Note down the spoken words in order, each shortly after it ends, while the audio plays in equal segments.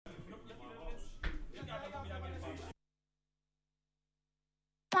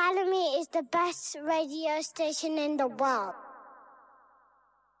Bellamy is the best radio station in the world.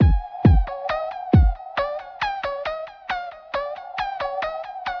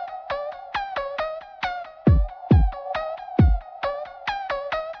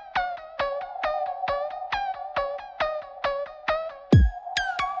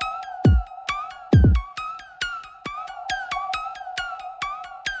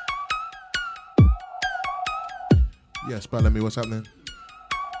 Yes, Bellamy, what's happening?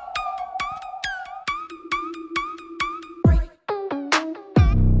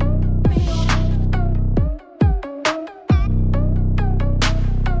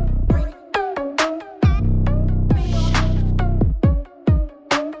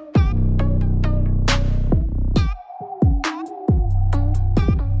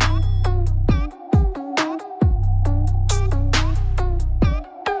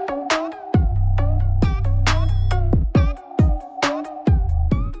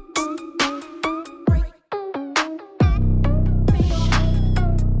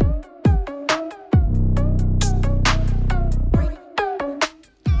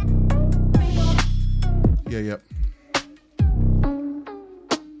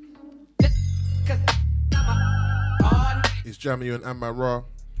 Jamiu and Abmanrah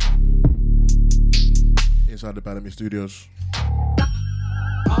inside the b2b studios.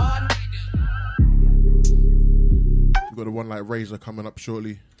 We've got the one like Razor coming up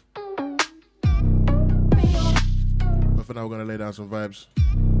shortly. But for now, we're going to lay down some vibes.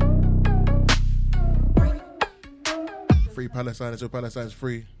 Free Palestine until Palestine's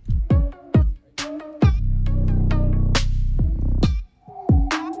free.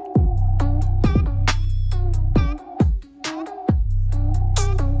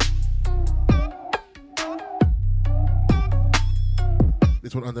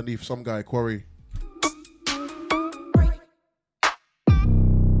 This one underneath some guy, Quarry.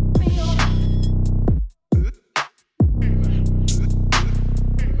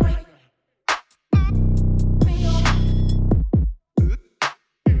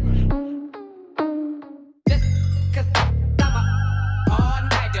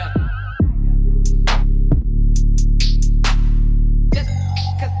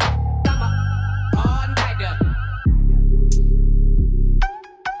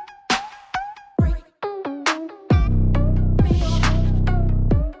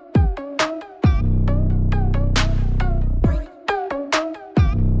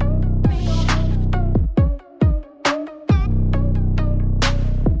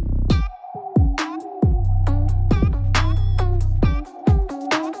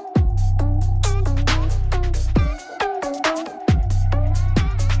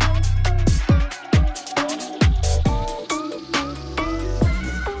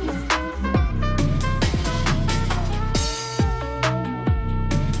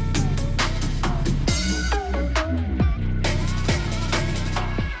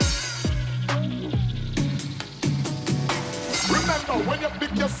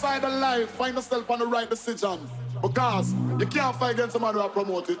 Find yourself on the right decision, because you can't fight against somebody who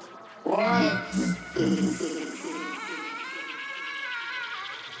promote it. Right?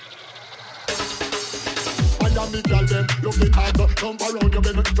 Miami girl them looking hot, jump around you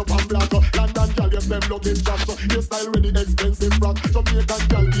bend up and black. London girl yes them looking sharp, your style really expensive rock. Jamaican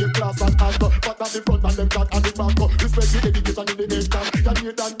girl be a class and hot, fat at the front and them fat at the back. Respect the education in the nation.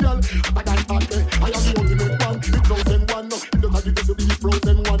 Jamaican girl, hotter than hot. I am the ultimate one, the chosen one. In the target to be the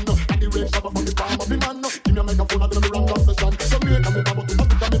frozen one. And the red shabba from the palm of the man. Give me a microphone and the wrong session. Jamaica me come to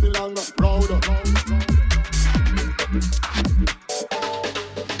Africa me belong. Proud.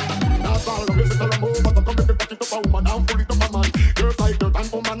 That's all the rest of the move, but I'm coming to pack it up a woman. I'm fully up a man. Girls like dirt and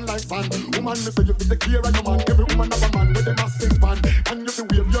woman like sand. Woman, me say you fit the care of your man. Every woman have a man with a massive fan. And you fi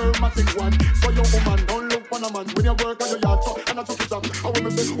wave your massive one. So your woman don't look for a man. When you work on your yard, so and I took it up. I want me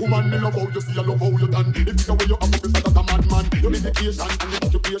say, woman, me love how you see, I love how you done. If you the way you have to be such as a madman. Your dedication and your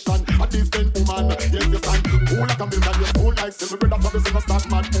occupation. A decent woman, yes you stand. Cool like a milk and you're cool like silver. Bread after the singer start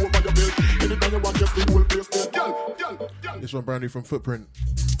mad over your bill. Anytime you want, just the whole place still. Girl. This one brand new from Footprint.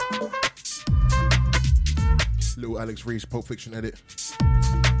 Little Alex Reese, Pulp Fiction edit.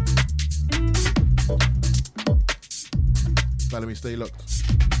 Bellamy, stay locked.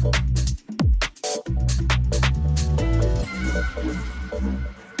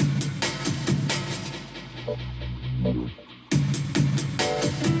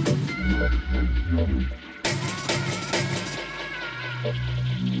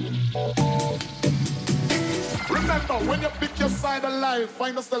 Remember, when you pick your side of life,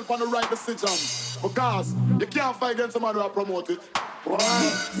 find yourself on the right decision. Because you can't fight against somebody who promote it.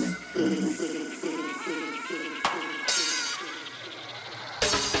 Right?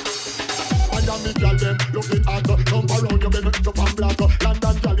 girl them looking hot. Jump around you make me jump and black.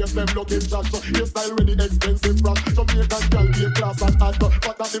 London girl yes them looking shot. Your style really expensive rock. Jamaican girl be class and hot.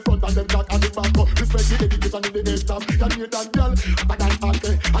 Fat at the front and them jack at the back. Respect the education in the head top. Jamaican girl hotter than hot.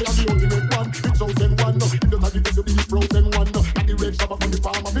 I am the ultimate one, the chosen one. It does not give you the frozen one. Like the red shabba from the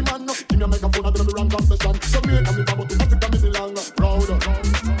farm of the man. Give me a microphone and the random session. Jamaican me about to Africa me belong. Proud.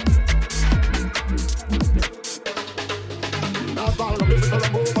 That's all of this is a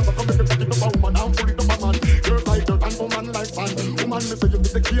move. But come make you check it up a woman. I'm fully up a man. Girls like dirt and woman like sand. Woman me say you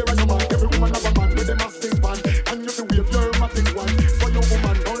get the care of your man. Every woman have a man with a massive fan. And you can wave your massive one. So your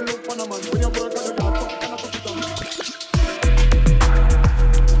woman don't look for a man. When you work on the yard, and I put it down.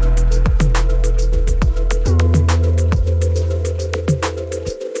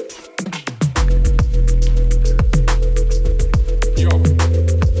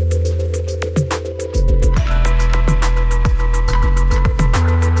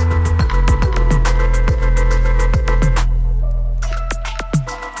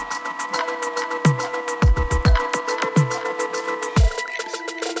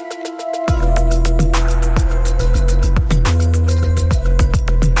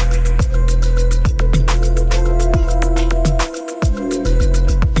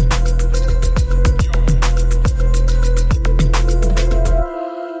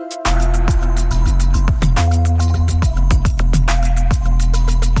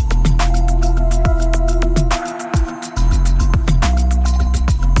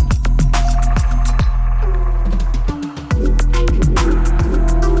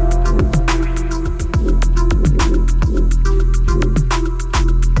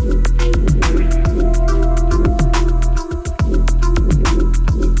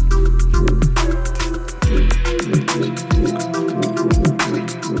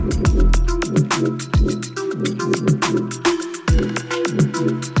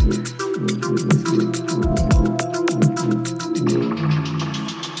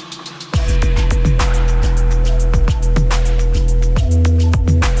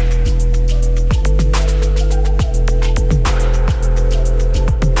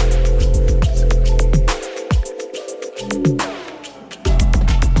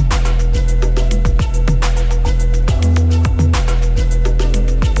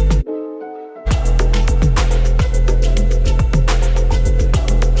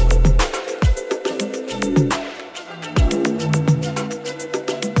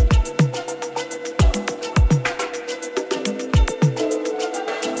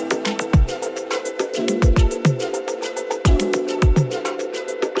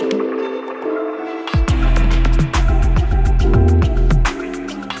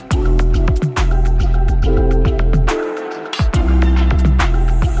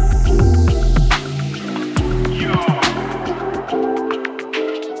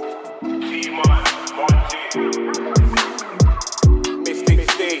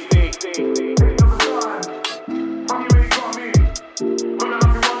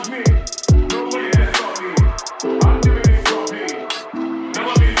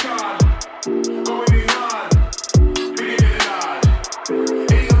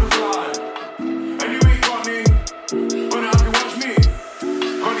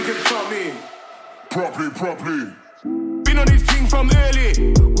 properly. Been on this thing from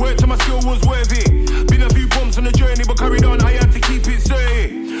early. Worked till my skill was worthy. Been a few bumps on the journey, but carried on, I had to keep it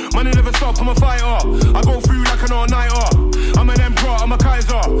sturdy. Man, I never stop, I'm a fighter. I go through like an all-nighter. I'm an emperor, I'm a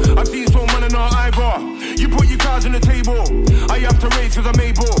Kaiser. I've seen some man and not either. You put your cards on the table. I have to raise cause I'm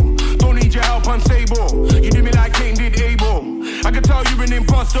able. Don't need your help, I'm stable. You do me like Cain did Abel. I can tell you're an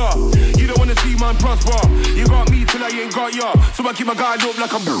imposter. You don't wanna see man prosper. You got me till I ain't got ya. So I keep my guard up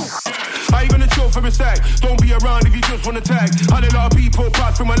like a boom. How you gonna chill for a sec? Don't be around if you just wanna tag. Had a lot of people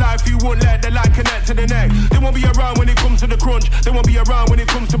pass through my life who won't let the light connect to the neck. They won't be around when it comes to the crunch. They won't be around when it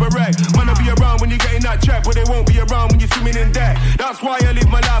comes to a wreck. Man, I'll be around when you're getting that check, but they won't be around when you're swimming in debt. That's why I live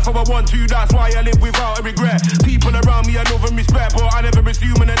my life how I want to. That's why I live without a regret. People around me I love and respect, but I never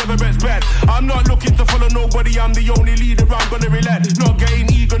assume and I never expect. I'm not looking to follow nobody. I'm the only leader. I'm gonna relent. Not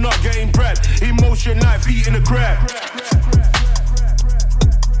getting eager, not getting pressed. Emotion like feet in the crap.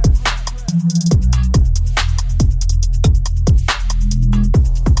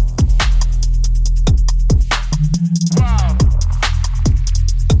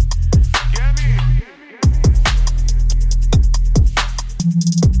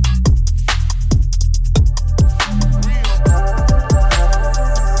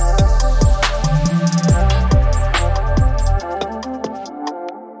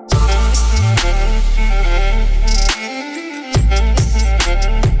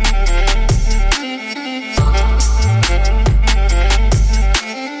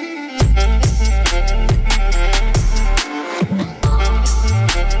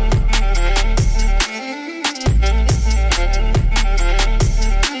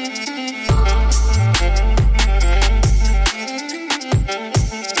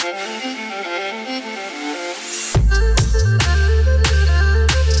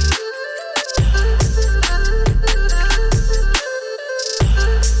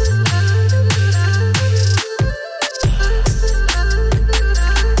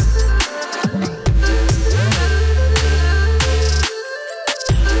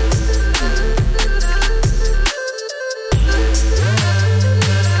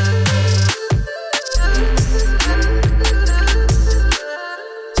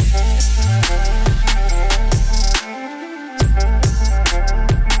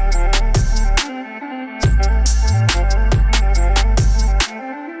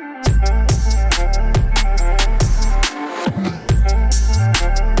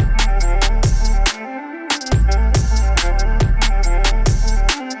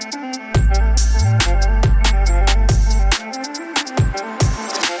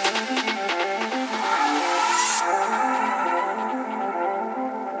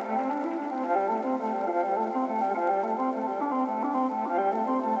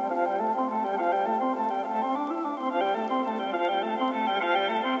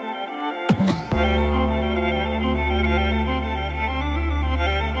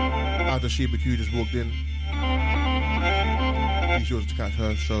 out to Sheba Q, just walked in. Be sure to catch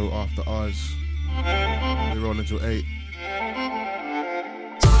her show after ours. We're rolling until 8.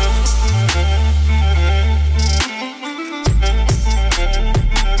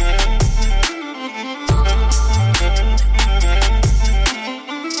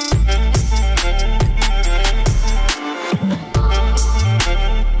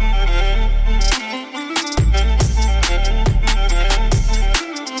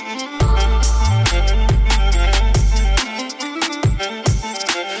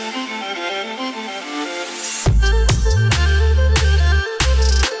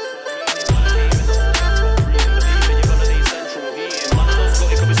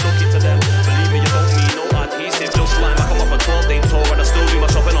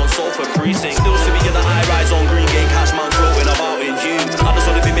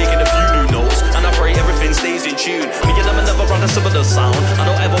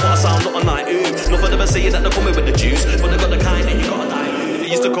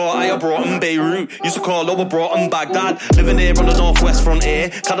 Living here on the northwest frontier,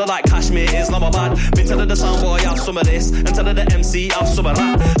 kinda like Kashmir, Islamabad. Been telling the sound boy have some of this, and telling the MC have some of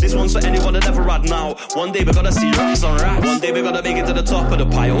that. This one's for anyone that never had now. One day we gotta see racks on racks. One day we gotta make it to the top of the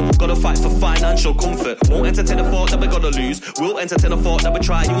pile. Gotta fight for financial comfort. Won't entertain a thought that we gotta lose. We'll entertain a thought that we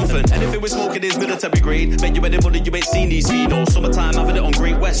triumphant. Anything we're smoking is military grade. Bet you any money you ain't seen these phenos. Summertime having it on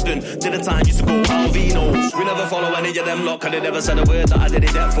Great Western. Dinner time used to go Alvinos. We never follow any of them lot, cause they never said a word that I did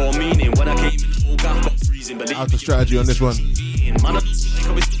it there for meaning. When I came in the whole gaff got freezing. Out to strategy on this one.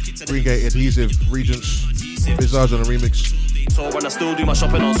 Green-Gate Adhesive, Regents, Visage on the remix. When I still do my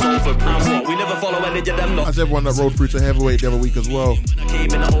shopping on sofa, we never follow any of them. As everyone that rolled through to Heavyweight the other week as well.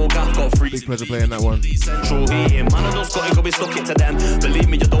 Big pleasure playing that one. Believe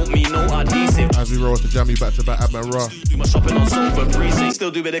me, you don't mean no adhesive. As we roll to Jamiu back to back Abmanrah. Do my shopping on sofa, freezing.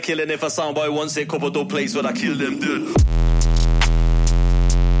 Still do bit of killing if a soundboy wants it. Couple of places where I kill them, dude.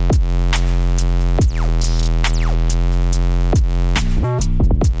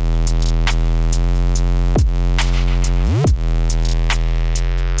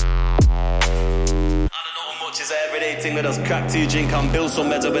 With us crack to drink and build some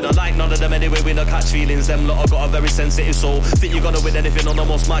meds with a like none of them anyway. We don't catch feelings. Them lot have got a very sensitive soul. Think you got it with anything on the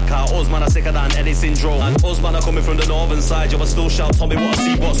most mad car. Us man are sicker than Eddie syndrome. And us man are coming from the northern side. You must still shout, Tommy, what I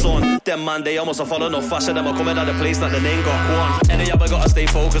see, what's on. Them man, they almost have followed no fashion. Them are coming out of the place like the name got one. Any of you gotta stay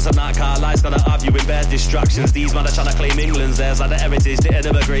focused on that car. Life's gonna have you with bad distractions. These man are trying to claim England's theirs. Like the heritage, they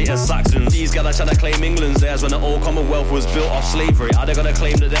immigrate as Saxons. These guys are trying to claim England's theirs. When the old Commonwealth was built off slavery. Are they gonna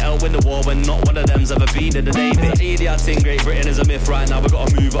claim that they helped win the war when not one of them's ever been in the Navy? The idiot thing, Great Britain is a myth right now. We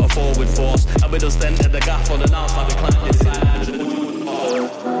gotta move at a forward force. And we just entered the gaff on the dance like we climbed inside.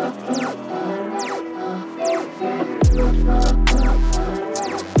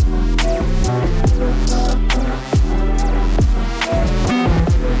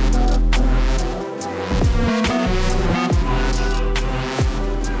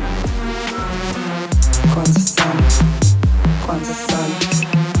 Kwanza sana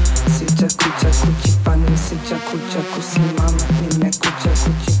sijakuja kujifanya, sijakuja kusimama, nimekuja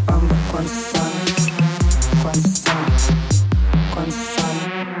kujipamba. Kwanza sana, kwanza sana, kwanza sana,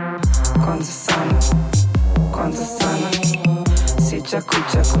 kwanza sana, kwanza sana.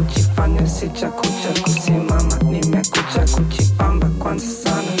 Sijakuja kujifanya, sijakuja kusimama, nimekuja kujipamba. Kwanza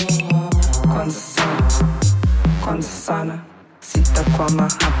sana, kwanza sana, kwanza sana. Sitakwama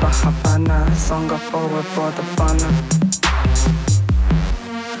hapa hapana, songa forward for the fun.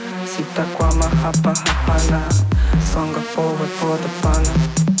 Sitakwama hapa hapana, songa forward for the fun.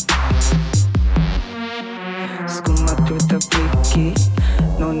 Skuma through the wiki,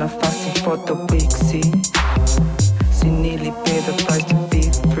 no nafasi for the weak, see. Si nearly pay the price to be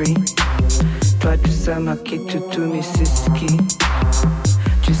free. Try to sell my kid to me siski.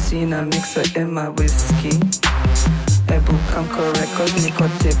 Jusina mixer in my whiskey. Ebu come correct cause niko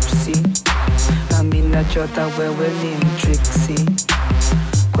tipsy. Na mina jota wewe ni mtrixie.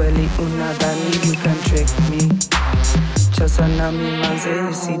 Kweli unadhani you can trick me. Chasa nami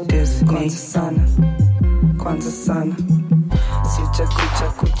manze si Disney. Kwanza sana, kwanza sana.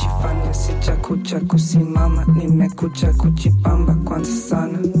 Sijakuja kujifanya, sijakuja kusimama, nimekuja kujipamba. Kwanza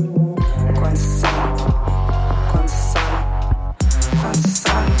sana, kwanza sana, kwanza sana, kwanza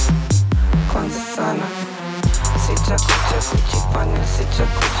sana, kwanza sana. Sijakuja kujifanya,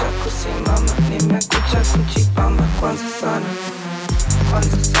 sijakuja kusimama, nimekuja kujipamba. Kwanza sana,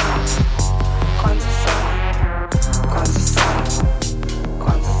 kwanza sana, kwanza sana, kwanza sana,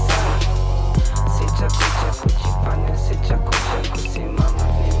 kwanza sana. Sijakuja kujifanya, sijakuja kusimama,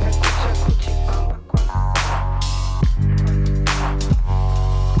 nimekuja kujipamba. Kwanza sana.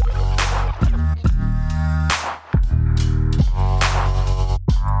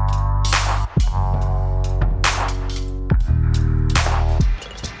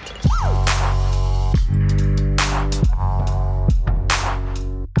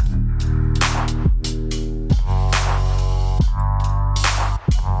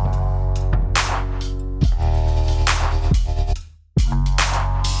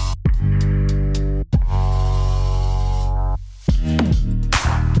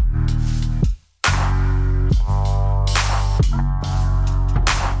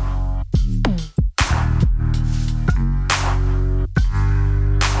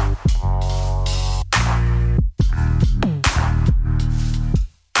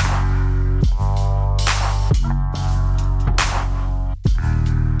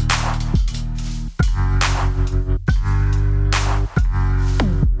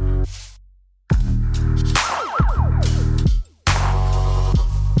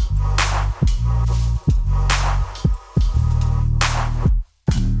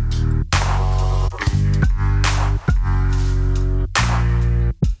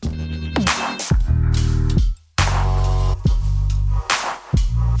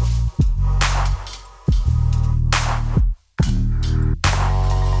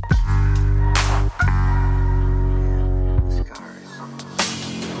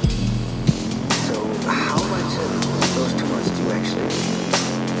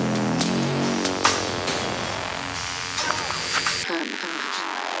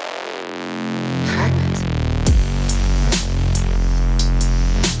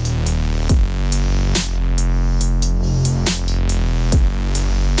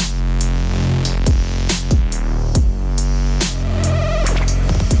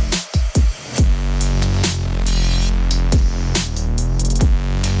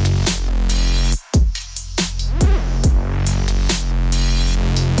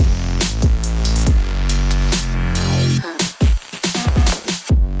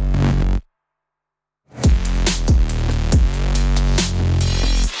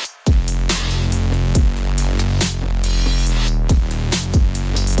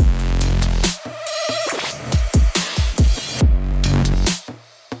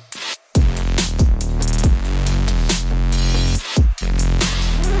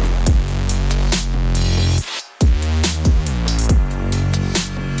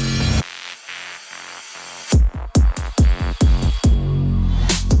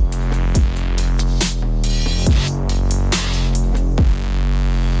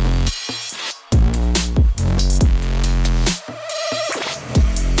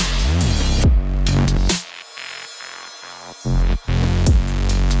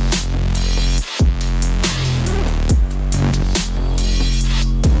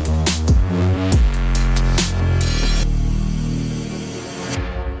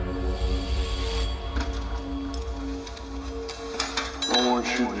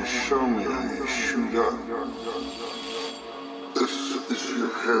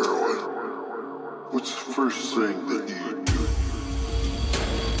 heroin, what's the first thing that you do?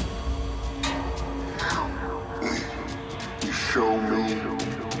 You show me,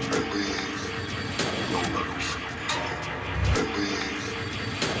 I leave, no letters. I leave,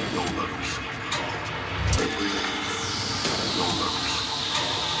 no letters. I leave, no letters. I leave, no letters.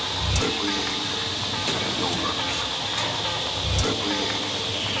 I leave, no letters. I leave.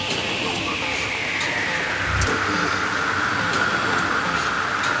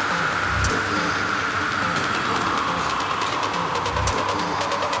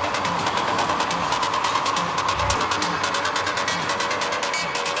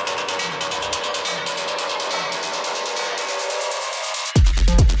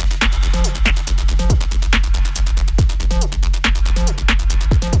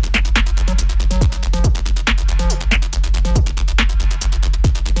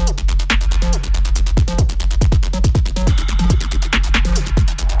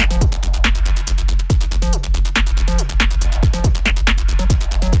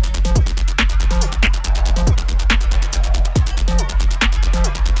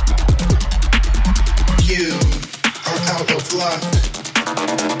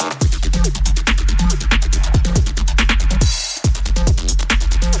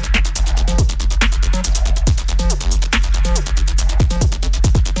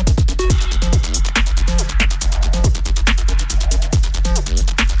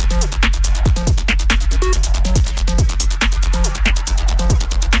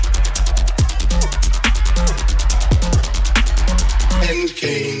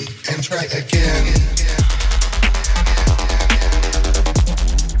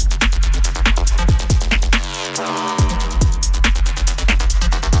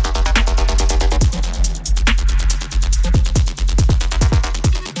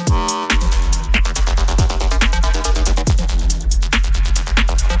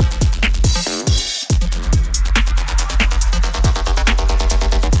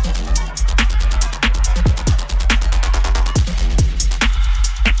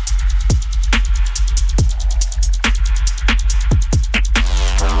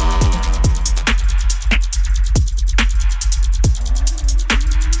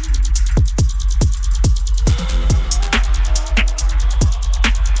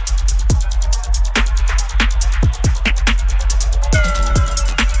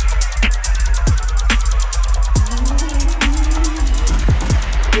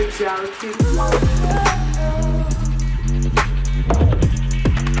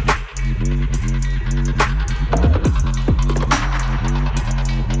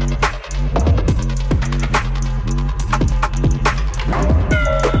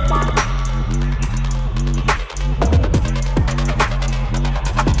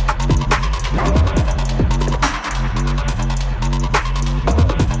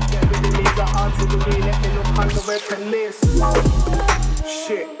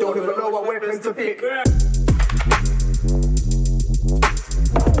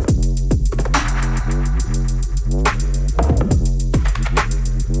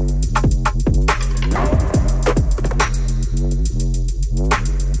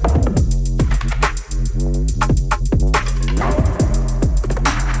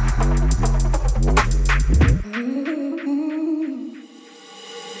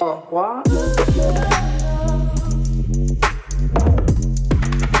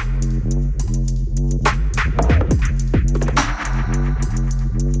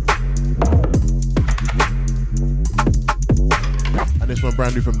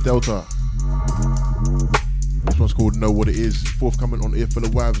 Delta. This one's called Know What It Is. Forthcoming on Ear Full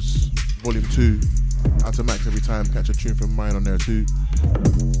of Wavs, Volume 2. Out to Max every time. Catch a tune from mine on there too.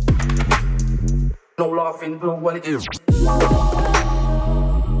 No laughing, know what it is.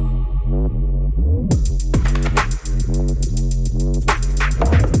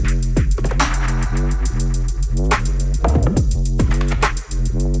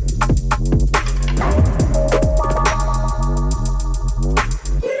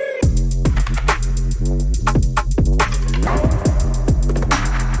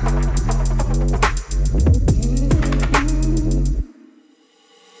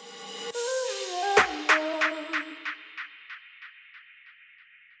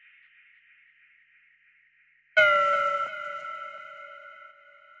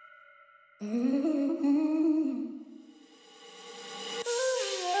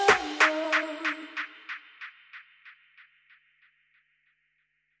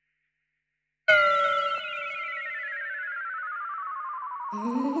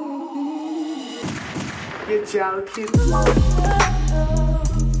 You're joking.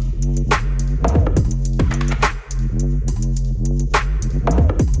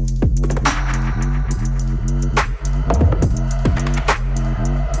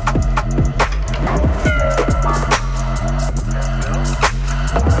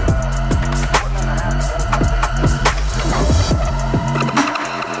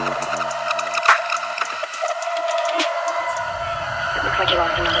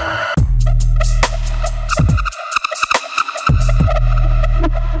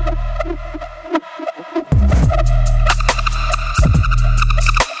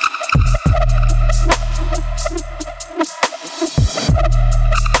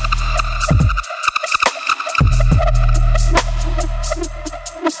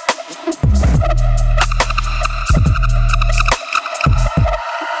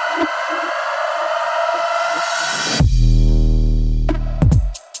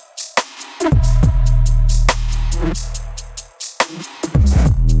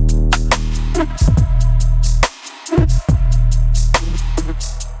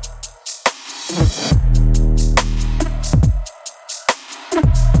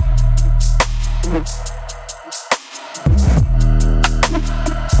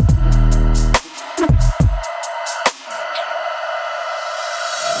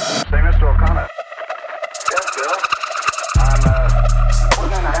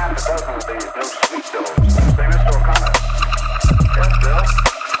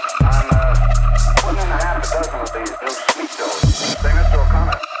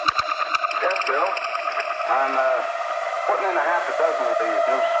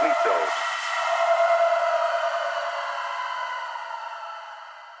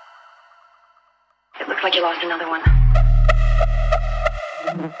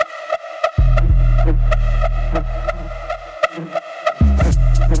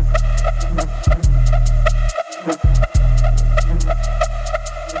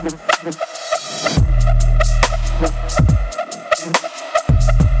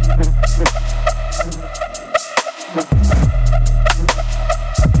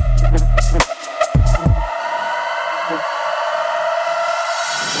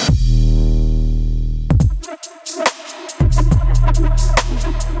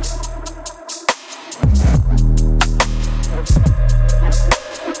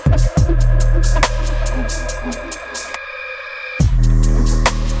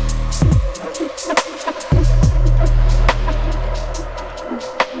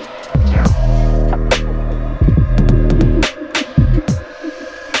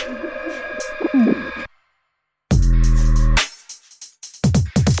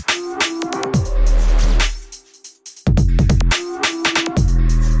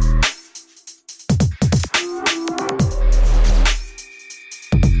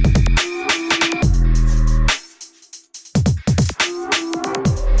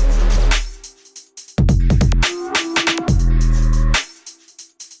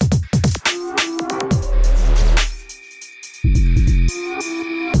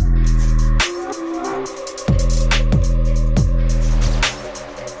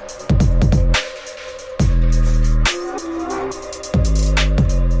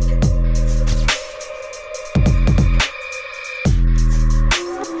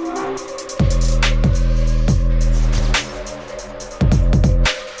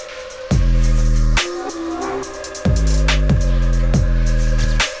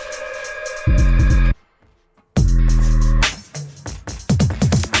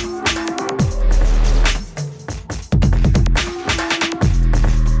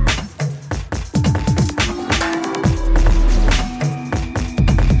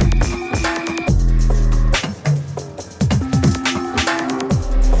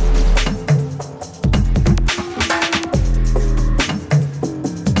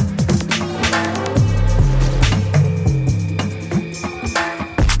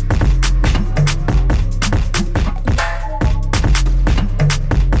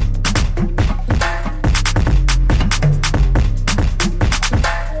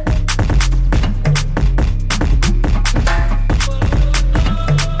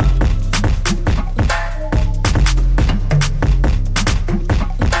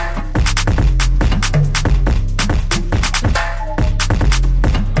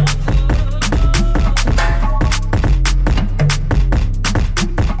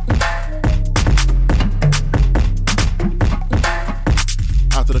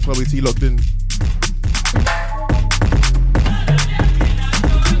 Locked in.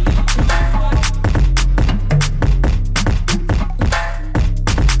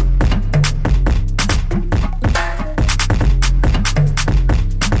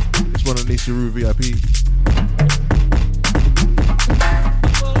 This one on Nishiru VIP.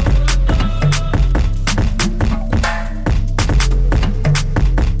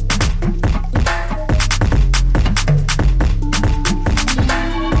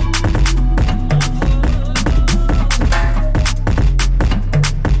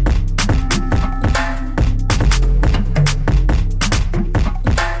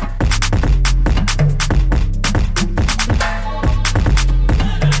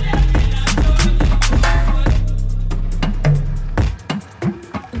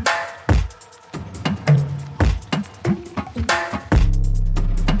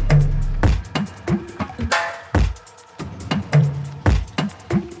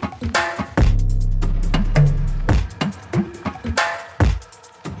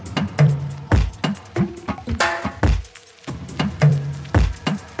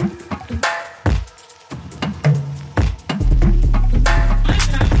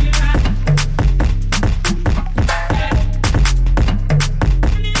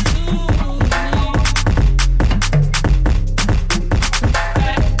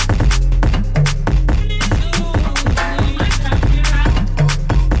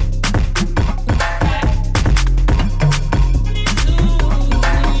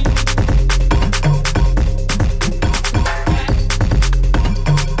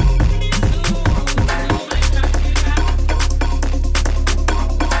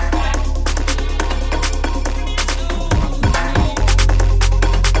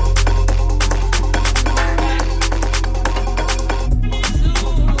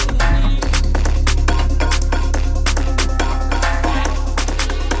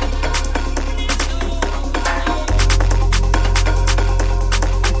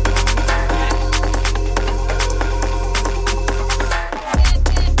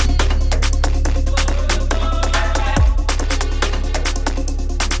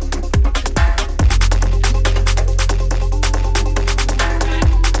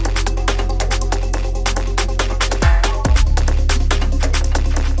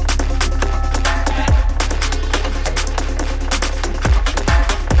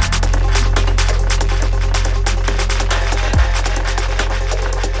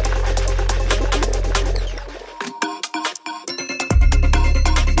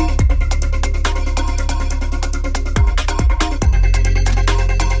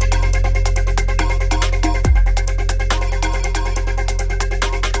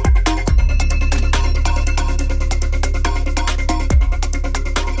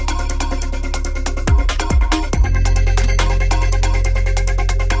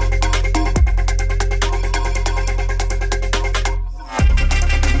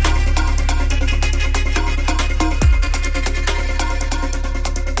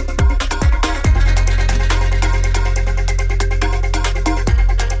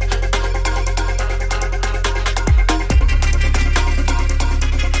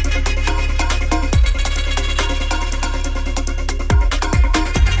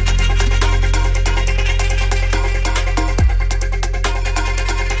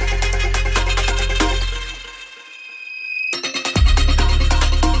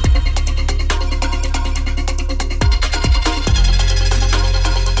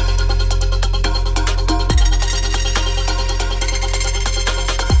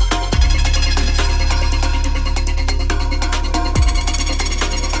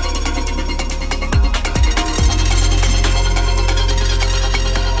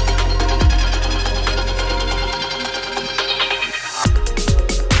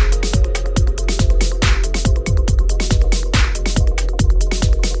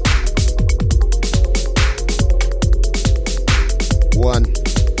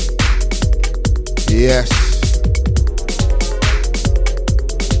 Yes.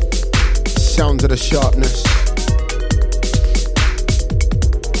 Sounds of the sharpness.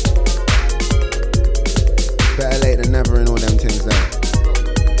 Better late than never in all them things there.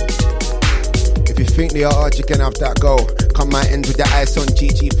 If you think they are hard, you can have that go. Come my end with the ice on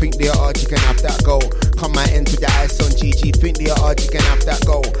GG. Think they are hard, you can have that go. Come my end with the ice on GG. Think they are hard, you can have that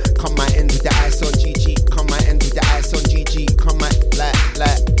go. Come my end with the ice on GG. Come my end with the ice on GG. Come my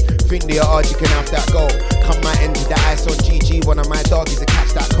like. Think they are hard, you can have that go. Come my end with the ice on GG. One of my doggies to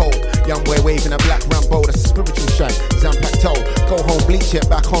catch that cold. Young boy waving a black Rambo, that's a spiritual shine. Zampac toe. Go home, bleach it,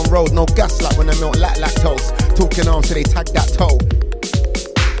 back on road. No gas like when I melt like lactose. Talking on so they tag that toe.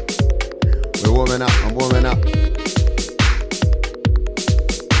 We're warming up, I'm warming up.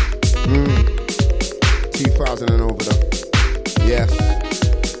 2000 and over though. Yes.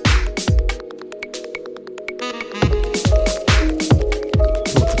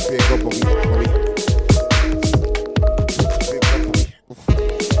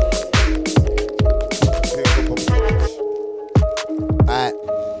 Alright.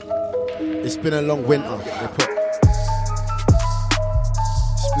 It's been a long winter. They put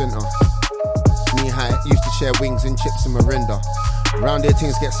Splinter. Knee high, used to share wings and chips and Mirinda. Round here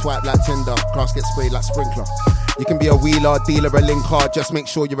things get swiped like Tinder, grass gets sprayed like sprinkler. You can be a wheeler, dealer, a linker, just make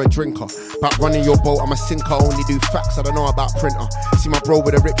sure you're a drinker. About running your boat, I'm a sinker, only do facts, I don't know about printer. See my bro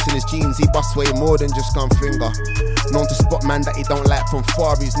with the rips in his jeans, he busts way more than just gun finger. Known to spot man that he don't like from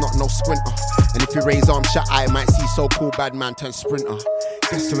far, he's not no sprinter. And if you raise arm shot, I might see so cool bad man turn sprinter.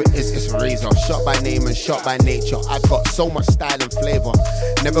 Guess who it is, it's Razor. Shot by name and shot by nature. I've got so much style and flavour.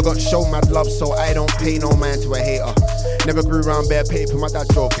 Never got show mad love, so I don't pay no man to a hater. Never grew around bare paper, my dad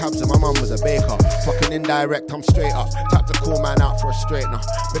drove cabs and my mum was a baker. Fucking indirect, I'm straight up. Tap to call man out for a straightener.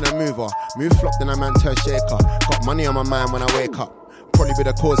 Been a mover, move flop then a man turn shaker. Got money on my mind when I wake up. Probably be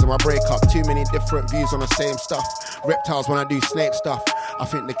the cause of my breakup. Too many different views on the same stuff. Reptiles when I do snake stuff. I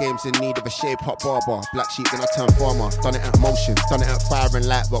think the game's in need of a shape up barber. Black sheep then I turn farmer. Done it at Motion, done it at Fire and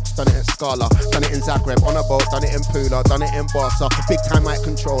Lightbox, done it at Scala, done it in Zagreb, on a boat, done it in Pula, done it in Barca. Big time mic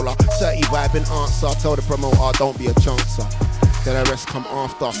controller, 30 vibe in answer. Tell the promoter don't be a chancer. Then the rest come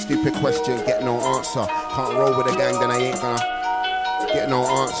after. Stupid question, get no answer. Can't roll with a gang then I ain't gonna get no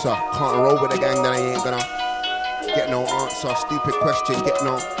answer. Can't roll with a gang then I ain't gonna get no answer. Stupid question, get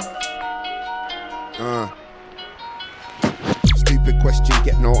no Stupid question,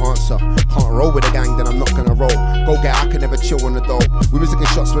 get no answer. Can't roll with a gang, then I'm not gonna roll. Go get, I can never chill on the dough. We was taking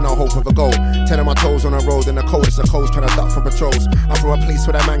shots with no hope of a goal. 10 of my toes on the road in the coldest of coals, trying to duck from patrols. I'm from a place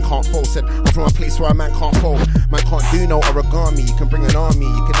where that man can't fall. Said I'm from a place where a man can't fall. Man can't do no origami. You can bring an army,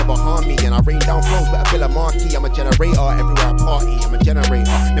 you can never harm me. And I rain down flows, but I feel a marquee. I'm a generator, everywhere I party. I'm a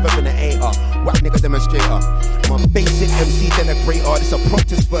generator, never been an hater. Whack nigga demonstrator. I'm a basic MC, then a great artist. A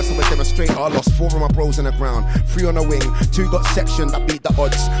practice verse, I'm a demonstrator. I lost 4 of my bros on the ground, 3 on the wing, 2 got sectioned, I beat the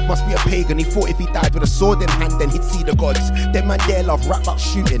odds. Must be a pagan, he thought if he died with a sword in hand, then he'd see the gods. Them man there love rap about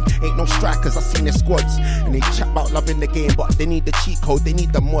shooting, ain't no strikers, I seen their squads. And they chat about loving the game, but they need the cheat code, they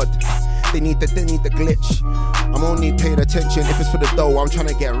need the mod. They need the glitch. I'm only paying attention if it's for the dough, I'm trying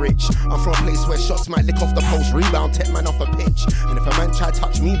to get rich. I'm from a place where shots might lick off the post, rebound, take man off a pitch. And if a man try to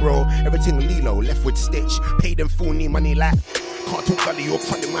touch me, bro, everything Lilo, left with stitch. Paid them full, need money like can't talk gully or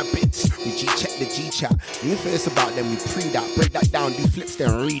cutting my bits. We G-check the G-chat. You ain't face about them, we pre that. Break that down, do flips,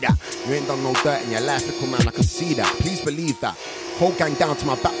 then read that. You ain't done no dirt in your life, little man, I can see that. Please believe that. Whole gang down to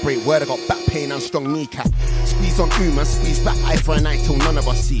my back break, word I got back pain and strong kneecap. Squeeze on man, squeeze back eye for a night till none of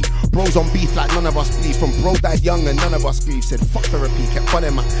us see. Bros on beef like none of us bleed. From bro died young and none of us grieve. Said fuck therapy, kept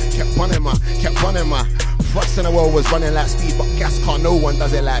running my. Thrust in the world was running like speed, but gas car, no one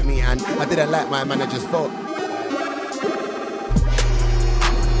does it like me. And I didn't like my manager's fault.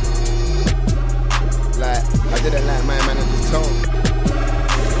 Like, I didn't like my manager's tone.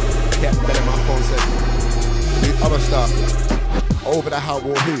 Kept belling my phone, said, new other stuff. Over the how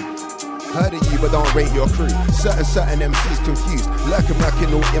or who. Heard of you, but don't rate your crew. Certain MCs confused. Lurking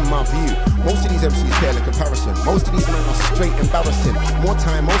all in my view. Most of these MCs pale in comparison. Most of these men are straight embarrassing. More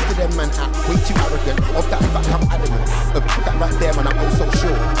time, most of them man act way too arrogant. Of that fact, I'm adamant. Of that right there, man, I'm also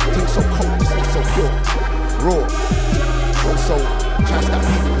sure. Things so cold, this ain't so pure. Raw. Also, trying to stop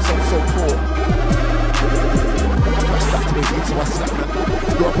people, so poor. Back to these so I slap man.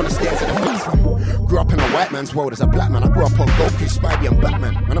 Grew up on the stairs of the flats man. Grew up in a white man's world as a black man. I grew up on Goku, Spidey and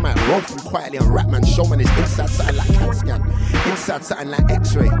Batman. And I might roll through quietly and rap man. Show man his inside something like CAT scan. Inside something like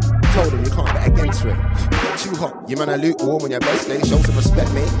X-ray. Told him you can't bet against Ray. Too hot, you man are lukewarm on your best day. Show some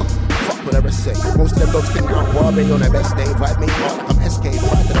respect mate. Fuck what the rest say. Most of them dogs getting out Huawei on their best day. Vibe mate hard like I'm SK.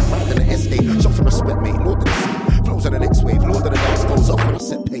 Pride to the estate. Show some respect mate. Lord to the sea. Flows on the next wave, Lord of the dance goes off when I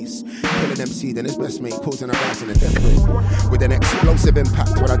set pace. Killing MC, then his best mate, causing a rise in the death rate. With an explosive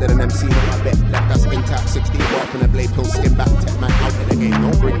impact, when I did an MC, on my bet, left that's intact. 16 wipe and a blade pill, skin back, tech man out of the game,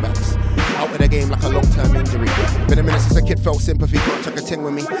 no bringbacks. Out of the game like a long-term injury. Been a minute since a kid felt sympathy, can't chuck a ting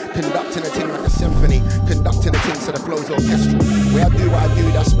with me. Conducting a ting like a symphony, conducting a ting so the flow's orchestral. Where I do what I do,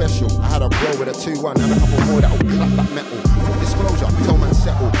 that's special. I had a bro with a 2-1, and a couple more that'll clap like metal. Full disclosure, tell man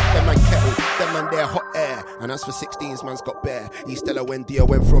settle, them man kettle, them man there hot air. And as for 16s, man's got bare. East Stella Wendy, I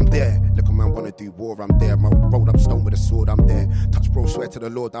went from there. Look a man wanna do war, I'm there. My rolled up stone with a sword, I'm there. Touch bro, swear to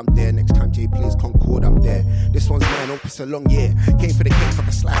the Lord, I'm there. Next time Jay plays Concord, I'm there. This one's mine, don't piss a long year. Came for the cake, fuck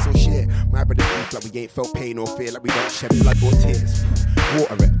a slice or share. My brother's beef like we ain't felt pain or fear, like we don't shed blood or tears.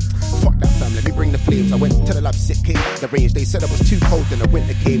 Water it, fuck that fam, let me bring the flames. I went to the lab sick, came back the range. They said I was too cold, then the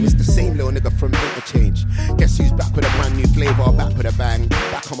winter came. It's the same little nigga from Interchange. Guess who's back with a brand new flavour, back with a bang.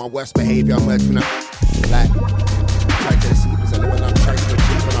 Back on my worst behaviour, I'm merged from that. Like, try to deceive us, and when I'm trying to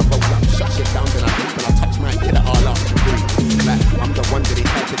achieve, when I roll up, shut shit down, then I think when I touch my kill it all up. Like, I'm the one that they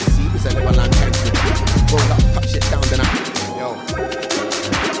try to deceive us, and when I'm trying to achieve, roll up, touch it down, then I, yo.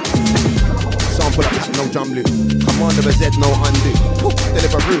 Sample a pack, no drum loop. Command of a Z, no undo.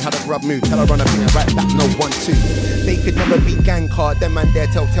 Deliveroo, had a grub move. Tell her run up in right back, no 1-2. They could never beat gang card. Them man there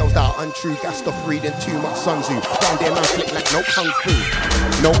tell tales that are untrue. Gassed off reading too much Sun Tzu. Down there man flick like no kung fu.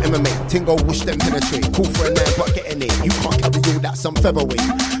 No MMA, Tingo whoosh them penetrate. Call for a nine but get in it. You can't carry all that, some featherweight.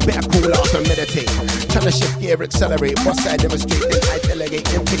 Better cool out and meditate. Tryna shift gear, accelerate. Boss side demonstrate, then I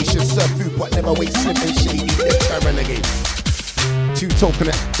delegate. Impatient, serve food but never wait. Slim and shady, left by renegade. Too token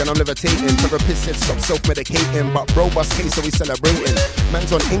it, then I'm levitating. Therapist said stop self-medicating, but robust case so we celebrating.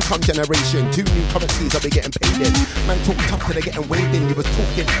 Man's on income generation, 2 new currencies I'll be getting paid in. Man talk tough till they getting weighed in. He was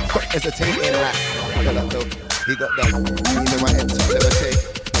talking, got hesitating like, fill up though, he got the, even my head top levitate.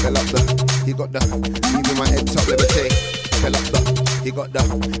 Fill up the, he got the, even my head top levitate. Fill up the, he got the,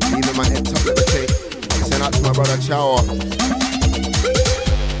 even my head top levitate. Send out to my brother Chow.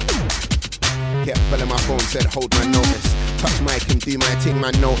 Kept filling my phone, said hold my notice. Touch mic and do my thing,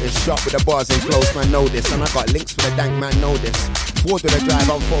 man, notice. Sharp with the bars and flows, man, know this. And I got links for the dank, man, know this. Forward with the drive,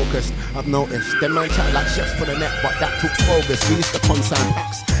 I'm focused, I've noticed. Them man chat like chefs for the net, but that took focus. We used to consign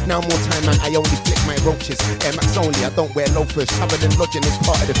packs. Now more time, man, I only flick my roaches. Air Max only, I don't wear loafers. Traveling and lodging is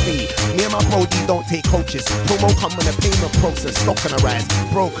part of the fee. Me and my brody don't take coaches. Promo come when the payment process. Stock on a rise.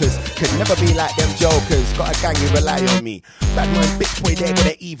 Brokers could never be like them jokers. Got a gang, you rely on me. Bad man, bitch boy, there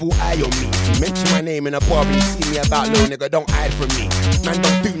with an evil eye on me. If you mention my name in a bar and you see me about, little nigga, don't hide from me. Man,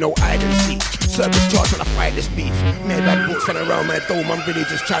 don't do no hide and seek. Service charge when I fight this beef. Made bad books run around my dome. I'm really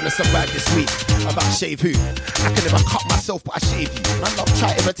just trying to survive this week. About shave who? I can never cut myself, but I shave you. Man, love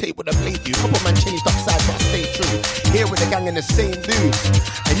try to imitate with a blade you. Couple man changed upside, but I stay true. Here with the gang in the same dudes.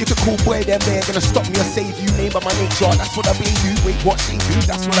 And you can call boy, them man gonna stop me or save you. Name by my nature, that's what I blade do. Wait, what she do?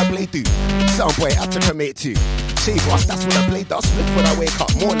 That's what I blade do. Sound boy, I took a mate too. Shave us, that's what I blade does. Split when I wake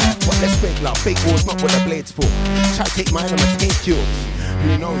up. More life, but let's fake love. Fake wars, not what the blade's for. Try to take mine, I'ma take yours.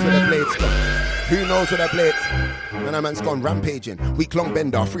 Who knows where the blade's gone? Who knows where the blade? Man, a man's gone rampaging. Week long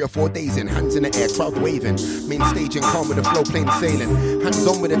bender, 3 or 4 days in. Hands in the air, crowd waving. Main staging, calm with the flow, plain sailing. Hands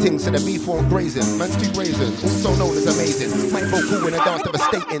on with the things, so the beef won't grazing. Man's too brazen, also known as amazing. Might vocal in a dance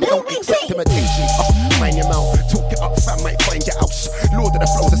devastating. Don't accept imitation. Mind your mouth, talk it up, fam might find your house. Lord of the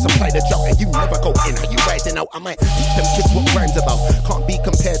flows, I supply the drought, and you never go in. How you riding out? I might teach them kids what rhymes about. Can't be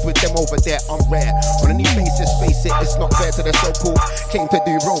compared with them over there, I'm rare. On any basis, face it, it's not fair to the so-called. Came to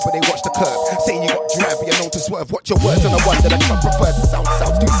do roll, but they watch the curve. Saying you got drive, but you know to swerve. Watch your words on the one that I can't prefer to sound.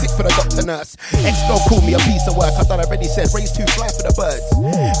 Sounds too sick for the doctor nurse. Ex-girl call me a piece of work. I done already said, raise too fly for the birds.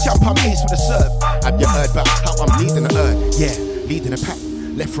 Jump, I'm ace with a serve. Have you heard about how I'm leading the herd? Yeah, leading the pack.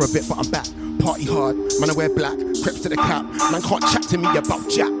 Left for a bit, but I'm back. Party hard, man, I wear black. Creps to the cap. Man can't chat to me about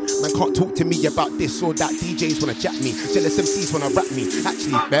jack. Man can't talk to me about this or that. DJs wanna jack me. Jealous MCs wanna rap me.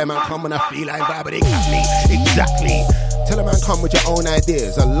 Actually, bear man come when I feel like vibe, but they got me. Exactly. Tell a man come with your own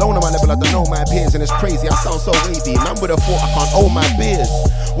ideas. Alone on my level, I don't know my peers, and it's crazy. I sound so wavy. Man would have thought I can't own my beers.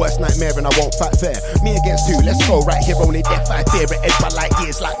 Worst nightmare and I won't fight fair. Me against 2, let's go right here. Only death I fear it. Edge by light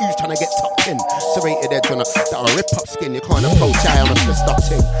years like who's trying to get tucked in. Serrated edge on a that'll rip up skin. You can't approach I on a fist up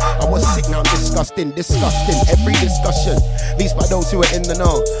thing. I was sick, now I'm disgusting. Every discussion, at least by those who are in the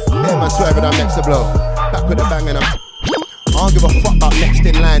know. Bear man swearing I'm next to blow. Back with a bang and I'm I don't give a fuck about next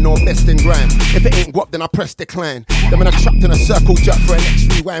in line or best in grind. If it ain't guap, then I press decline. Then when I trapped in a circle jerk for an next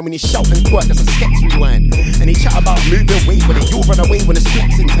rewind. When he shout and twerk, that's a sketch rewind. And he chat about moving weight, but you'll run away when it's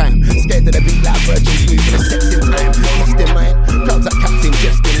flexing time. Scared to the beat like virgins moving the sex in time. Lost in mind, crowds like captain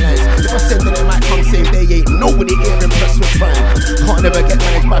just in lines. If I send it, it might come same day. Ain't nobody here impressed with crime. Can't never get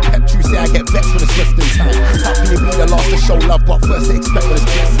managed by pep. True say I get vexed when it's Western time. How can you be but it's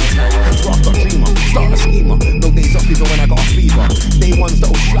blessings, man. Graft got dreamer, start a schemer. No days off even when I got a fever. Day ones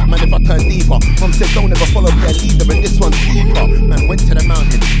that'll slap, man, if I turn deeper. Mum said don't ever follow me a leader, but this one's deeper. Man, went to the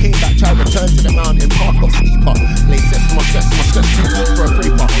mountain, came back, tried to return to the mountain. Path got steeper. Lay cess for my stress too deep for a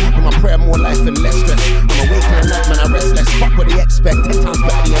creeper. But my prayer more life and less stress. I'm awake in the night, man, I rest less. Fuck what they expect, 10 times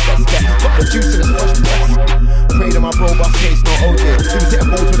better than your best bet. Got the juice in this fresh press. Prayed on my bro, boss case, no OJ. He was hitting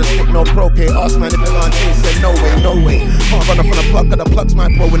balls with a stick, no pro-K. Asked man if it on things, said no way, no way. Can't run up on a plug, cause the plug's my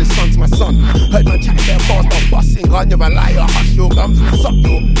bro and his son's my son. Heard man chatting there fast, I'm busting. God, you're a liar, hush your gums and suck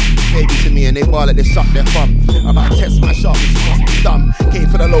your baby to me and they ball like they suck their thumb. About test my sharpness, you must be dumb. Came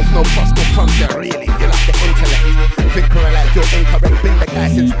for the loaf, no trust, no crumbs, yeah, really, you like the intellect. Think for like you're incorrect, been the guy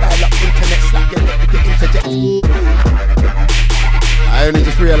since dial up internet, slap your neck with the interject. I only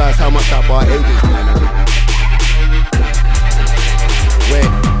just realised how much that bar ages, man.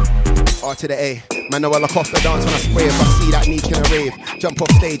 Wait, R to the A. Man, know I look off the dance when I spray. If I see that Neek in a rave, jump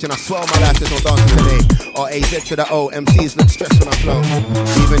off stage and I swear my life there's no dancing today. R-A-Z to the O, MCs look stressed when I flow.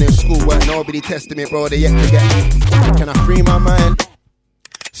 Even in school work, nobody tested me, bro, they yet to get me. Can I free my mind?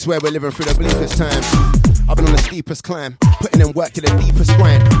 Swear we're living through the bleakest times. I've been on the steepest climb, putting in work to the deepest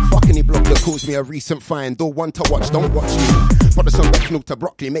grind. Fuck any block that calls me a recent find. Though one to watch, don't watch me. Brothers on Bethnal to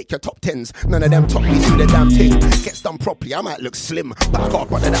broccoli, make your top tens. None of them top me, do the damn thing. Gets done properly, I might look slim, but I got a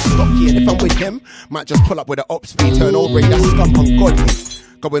brother that's stocky. And if I'm with him, might just pull up with an op speed. Turn over, that's scum ungodly.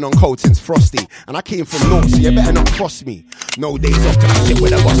 Going on cold since Frosty. And I came from North, so you better not cross me. No days off till I sit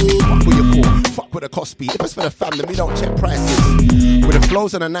with a boss me. Fuck with your for, fuck with a cost be. If it's for the family, we don't check prices. With the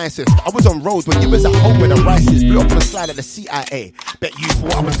flows are the nicest. I was on road when you was at home with the rices. Blew up on the slide of the CIA. Bet you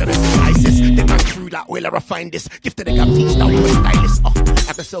thought I was gonna see ISIS. Then went through that oil, I refined this. Gifted the gap teach down to a stylist.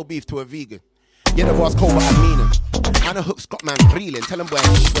 I could sell beef to a vegan. Yeah, the bar's cold, but I mean it. And a hook Scott man reeling. Tell him where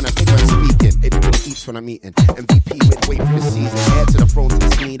I eat when a big man speaking. Everybody eats when I'm eating. MVP midway through the season. Heir to the throne,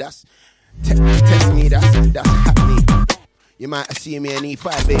 test me, that's happening. You might have seen me in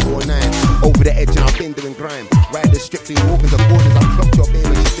E5, 8 or 9. Over the edge and I've been doing grime. Riders strictly walking the borders. I clocked your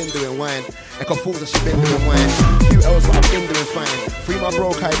baby, she's been doing wine. Echo Falls, she's been doing wine. Few else, but I've been doing fine. Free my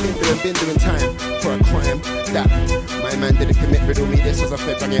broke, I've been doing time. For a crime that my man didn't commit. Riddle me this as a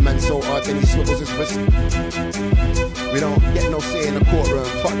fed bang a man so hard, then he swivels his wrist. We don't get no say in the courtroom.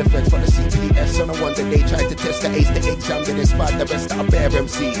 Fuck the feds, fuck the CPS. On the ones that they tried to test the ace, the exam, then inspired the rest. I bear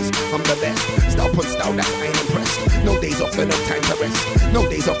MCs, I'm the best. Style upon style, that's I ain't impressed. No days off and no time to rest. No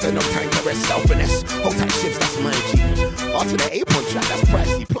days off and no time to rest. Style finesse, hold tight ships, that's my G. After the A-point track, that's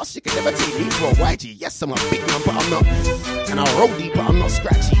pricey. Plus you can never take me for a YG. Yes, I'm a big man, but I'm not. And I roll deep, but I'm not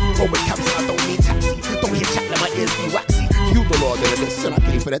scratchy. Roll with caps, I don't need taxi. Don't hear chat, let my ears be waxy. You the Lord of this, and I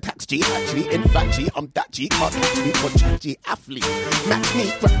pay for the tax G. Actually, in fact, G, I'm that G. Can't catch me for chat G. Athlete, match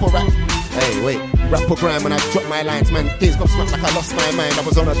me, rap or rap. Hey, wait, rap or grind when I drop my lines, man. Days got smacked like I lost my mind. I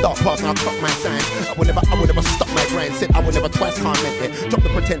was on a dark path, now I clocked my signs. I would never stop my grind. Said I would never twice comment it. Drop the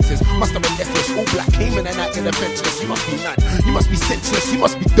pretenses, must have been deathless. All black came in the night to the defenseless. You must be mad, you must be senseless, you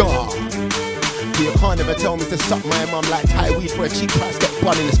must be dumb. You can't ever tell me to suck my mum like Thai weed for a cheap price. Get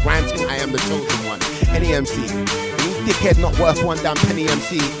blood in this grind thing, I am the chosen one. Any MC, any dickhead not worth one damn penny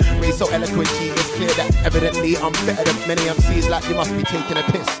MC. Ray so eloquent, G, it's clear that evidently I'm better than many MCs. Like you must be taking a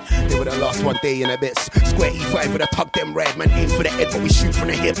piss. They were the last one day in a bits. Square E5 with a tug them red. Man aim for the head but we shoot from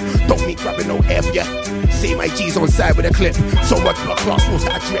the hip. Don't meet grabbing no F, yeah. Say my G's on side with a clip. So much blood class knows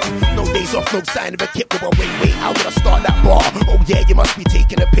that I drip. No days off, no sign of a kip. But wait, how would I start that bar? Oh yeah, you must be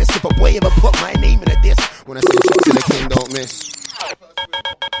taking a piss. If a boy ever put my name in a diss. When I say shots in the king, don't miss.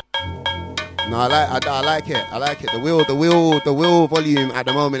 No, I like it. I like it. The wheel volume at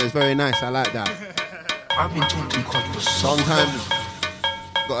the moment is very nice. I like that. I've been talking quite for so sometimes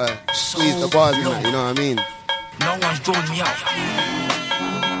gotta squeeze the bars in that, you know what I mean? No one's drawn me out.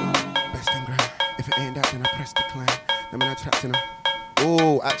 Best and grind. If it ain't that, then I press decline. Then I trapped in them.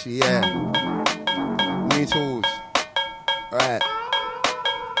 Oh, actually, yeah. New tools. Alright.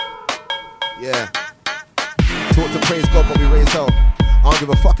 Yeah. Talk to praise God, but we raise hell. I don't give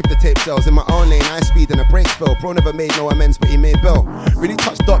a fuck if the tape sells. In my own lane, I speed and the brakes fell. Bro never made no amends, but he made bail. Really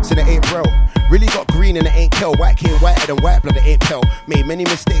touched dots and it ain't bro. Really got green and it ain't kill. White came whiter than white blood, it ain't pale. Made many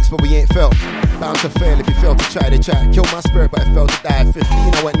mistakes, but we ain't felt. Bound to fail if you fail to try. They try kill my spirit, but I failed to die. At 15,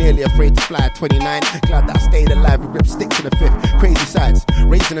 I went nearly afraid to fly. 29, glad that I stayed alive. We ripped sticks in the 5th. Crazy sides.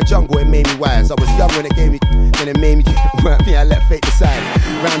 Raised in the jungle, it made me wise. I was young when it gave me and it made me work me, I let fate decide.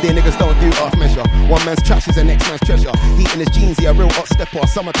 Round here niggas don't do half measure. One man's trash is the next man's treasure. Heat in his jeans, he a real hot stepper.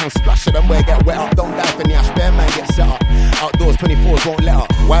 Summertime splasher, them where get wet up. Don't die for the ash, bear man get set up. Outdoors 24s won't let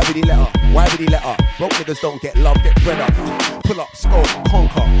up. Why would he let up? Why would he let up? Broke niggas don't get love, get bread up. Pull up, score,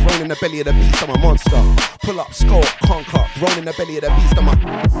 conquer. Thrown in the belly of the beast, I'm a monster. Pull up, score, conquer. Thrown in the belly of the beast, I'm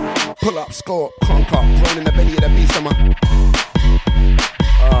a. Pull up, score, conquer. Thrown in the belly of the beast, I'm a.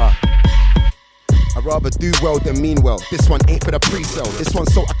 I'd rather do well than mean well. This one ain't for the pre-sale. This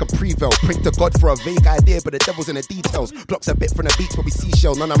one's so I can prevail. Pray to God for a vague idea, but the devil's in the details. Blocks a bit from the beach where we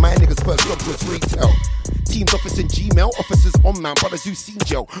seashell. None of my niggas' first jobs was retail. Teams office in Gmail, officers on man, brothers who seen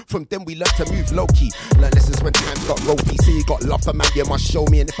jail. From them we learned to move low-key. Learn lessons when times got ropey. Say you got love for man, you must show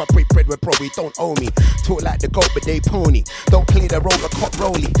me. And if I break bread with probably don't owe me. Talk like the goat, but they pony. Don't play the role, but cop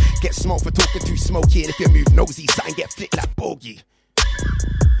rolly. Get smoked for talking too smoky. And if you move nosy, something get flicked like bogey.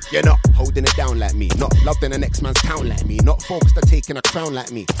 You're not holding it down like me. Not loved in the next man's town like me. Not focused on taking a crown like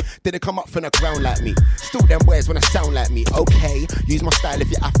me. Didn't come up from the ground like me. Still them words when I sound like me. Okay, use my style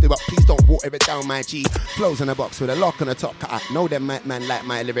if you have to, but please don't water it down my G. Flows in a box with a lock on the top. I know them man like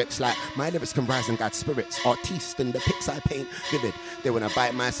my lyrics. Like my lyrics can rise in God's spirits. Artiste and the pics I paint vivid. They wanna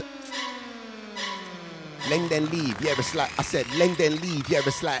bite my... Leng then leave, yeah it's like I said, leng then leave, yeah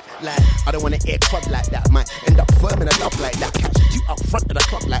it's like I don't wanna air crud like that. Might end up firm in a love like that. Catch you out front of the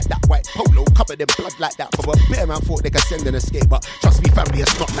club like that. White polo covered in blood like that. But a bear man thought they could send an escape, but trust me family,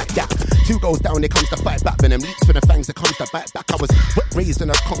 it's not like that. Two goes down, it comes to fight back. Then them leaks for the fangs, it comes to bite back. I was raised in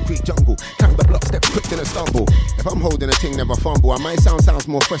a concrete jungle. Climb the block, step quick than a stumble. If I'm holding a thing, never fumble. And my sounds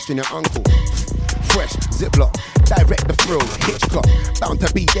more fresh than your uncle. Fresh, ziplock, direct the thrills, Hitchcock. Bound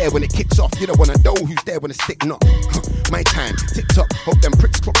to be there when it kicks off. You don't wanna know who's there when it's stick knock. My time, TikTok, hope them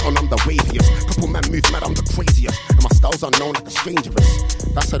pricks clock on, I'm the waviest. Couple man move mad, I'm the craziest. And my style's unknown like a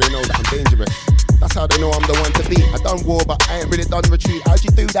strangerist. That's how they know that I'm dangerous. That's how they know I'm the one to be. I done war, but I ain't really done retreat. How'd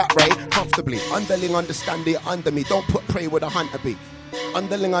you do that, Ray? Comfortably. Underling, understand it under me. Don't put prey with a hunter bee.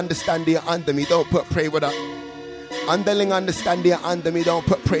 Underling, understand it under me. Don't put prey with a... Underling, understand it under me. Don't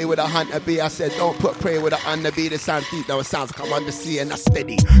put prey with a hunter bee. I said don't put prey with a under bee. This sounds deep, now it sounds come under sea and that's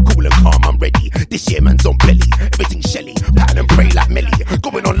steady. Cool and calm, I'm ready. This year man's on belly. Everything Shelly. Pattern and pray like Melly.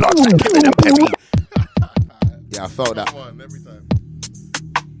 Going on large like Kevin and Perry. Yeah, I felt that. Every time.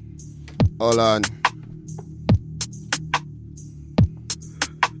 Hold on.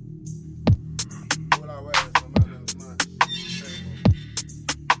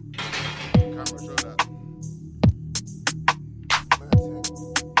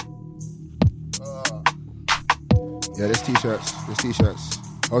 Yeah, this t-shirts.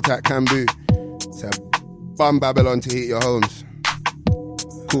 Hold tight Cambu. It's a bum Babylon to hit your homes.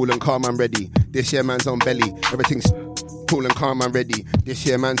 Cool and calm and ready. This year man's on belly. Everything's cool and calm and ready. This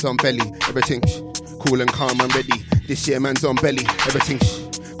year man's on belly. Everything's cool and calm and ready. This year man's on belly. Everything's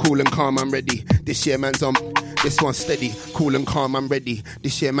cool and calm and ready. This year man's on... This one's steady, cool and calm, I'm ready.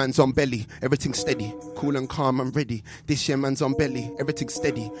 This year man's on belly, everything's steady. Cool and calm, I'm ready. This year man's on belly, everything's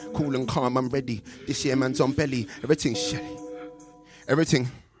steady. Cool and calm, I'm ready. This year man's on belly, everything's steady.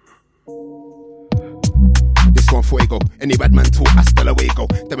 Everything. This one fuego. Any bad man talk, hasta luego.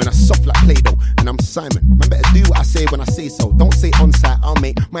 Them in a soft like Play-Doh. And I'm Simon. Man better do what I say when I say so. Don't say on site, I'll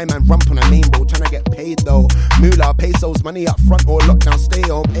make my man rump on a main road. Tryna get paid though. Moolah, pesos, money up front or lockdown, stay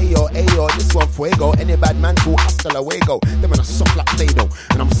home. Ayo, this one fuego. Any bad man talk, hasta luego. Them in a soft like Play-Doh.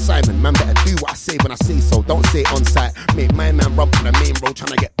 And I'm Simon. Man better do what I say when I say so. Don't say on site. Make my man rump on a main road.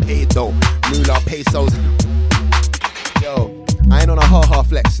 Tryna get paid though. Moolah, pesos. Yo, I ain't on a ha-ha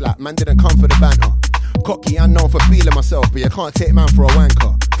flex. Like man didn't come for the banter. Cocky, I know for feeling myself, but you can't take man for a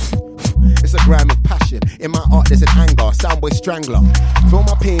wanker. It's a gram of passion. In my art there's an anger, soundboy strangler. Feel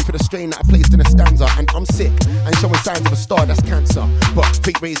my pain for the strain that I placed in a stanza. And I'm sick, and showing signs of a star that's cancer. But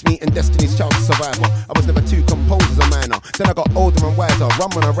fate raised me in destiny's child survivor. I was never too composed as a minor. Then I got older and wiser,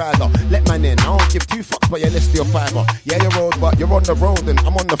 rum on a rider. Let man in, I don't give two fucks but your list of your fiver. Yeah, you're old, but you're on the road and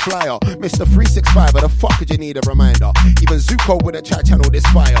I'm on the flyer. Mr. 365, the fuck could you need a reminder? Even Zuko would have tried channel this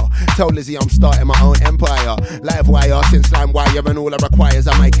fire. Tell Lizzie I'm starting my own empire. Live wire, since lime wire, and all I require is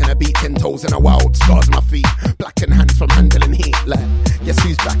a mic and a beat. 10 toes and a wild, scars on my feet. Blackened hands from handling heat. Like, guess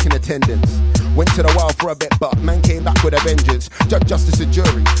who's back in attendance? Went to the wild for a bit, but man came back with a vengeance. Judge, justice and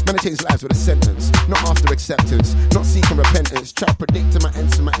jury, man I changed lives with a sentence. Not after acceptance, not seeking repentance. Try to predict to my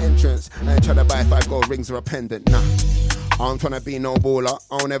ends to my entrance. I ain't trying to buy 5 gold rings or a pendant, nah. I don't tryna be no baller.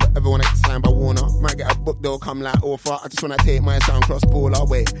 I don't ever wanna get slammed by Warner. Might get a book deal, come like author. I just wanna take my sound cross baller.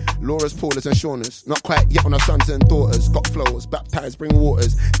 Wait, Laura's, Paula's and Shauna's. Not quite yet on our sons and daughters. Got flows, baptized, bring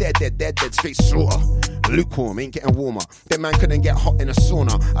waters. Dead, straight slaughter. Lukewarm, ain't getting warmer. Them man couldn't get hot in a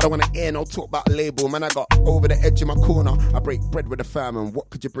sauna. I don't wanna hear no talk about label. Man, I got over the edge of my corner. I break bread with the fam and what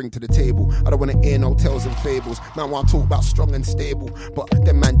could you bring to the table? I don't wanna hear no tales and fables. Man, wanna talk about strong and stable. But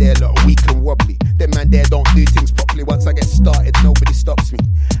them man there look weak and wobbly. Them man there don't do things properly. Once I get started, nobody stops me.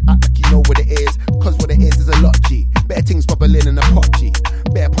 Act like you know what it is, cause what it is a lot, G. Better things bubbling in a pot, G.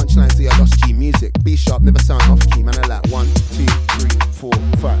 Better punchlines to your lost G. Music, B sharp, never sound off key. Man, I like 1, 2, 3, 4,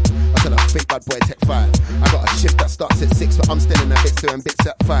 5. I tell a fake bad boy take 5. I got a shift that starts at 6, but I'm still in a bit doing bits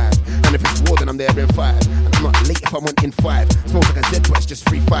at 5. And if it's war, then I'm there in 5. And I'm not late if I want in 5. Smells like a Z, but it's just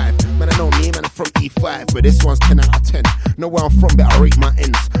 3-5. Man, I know me, man, I'm from E5, but this one's 10 out of 10. Know where I'm from, but I rate my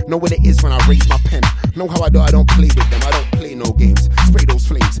ends. Know what it is when I raise my pen. Know how I do, I don't play with them. I don't play no games. Spray those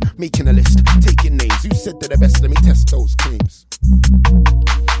flames, making a list, taking names. You said they're the best, let me test those claims.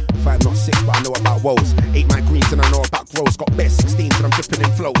 5 not 6, but I know about woes. 8 my greens and I know about grows. Got bare 16s and I'm dripping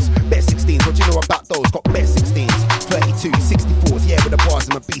in flows. Bare 16s, what do you know about those? Got bare 16s, 32, 64s, yeah, with the bars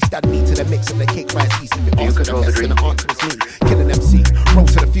I'm a beast. Add me to the mix of the cake rice east. If you ask me the best, then the answer is me. Killing MC, roll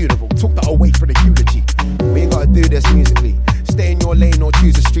to the funeral, talk that away for the eulogy. We ain't gotta do this musically. Stay in your lane or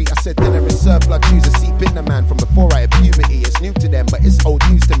choose a street. I said dinner is served blood, choose a seat. Been the man from before I had puberty. It's new to them, but it's old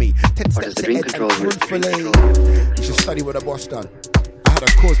news to me. 10 steps ahead and truthfully. You should study what the boss done. I had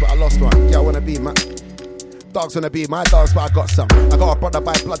a cause, but I lost one. Yeah, I wanna be my dogs, wanna be my dogs, but I got some. I got a brother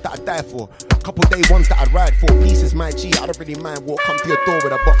by blood that I'd die for. Couple day ones that I'd ride for. Peace is my G, I don't really mind. Walk, come to your door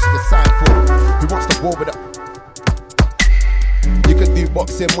with a box to sign for. Who wants to war with a... You could do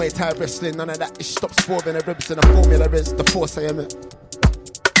boxing, Muay Thai, wrestling, none of that. It stops forming the ribs and the formula is the force I am it.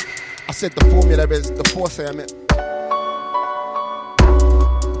 I said the formula is the force I am it.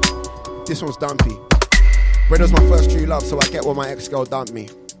 This one's dumpy. Bread was my first true love, so I get what my ex-girl dumped me.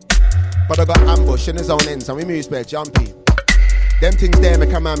 But I got ambush in his own ends and we moves bare jumpy. Them things there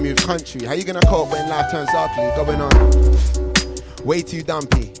make a man move country. How you gonna cope when life turns ugly? Going on way too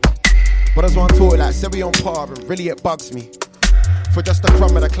dumpy. But I just want to talk like say we on par and really it bugs me. For just a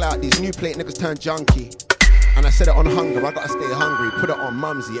crumb of the clout, these new plate niggas turn junky. And I said it on hunger, I gotta stay hungry. Put it on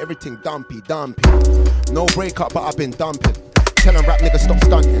mumsy, everything dumpy. No breakup, but I've been dumping. Tell them rap niggas stop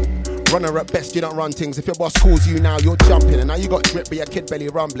stunting. Runner at best, you don't run things. If your boss calls you now, you're jumping. And now you got drip, but your kid belly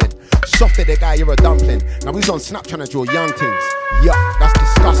rumbling. Softer the guy, you're a dumpling. Now he's on Snap trying to draw young things. Yuck, that's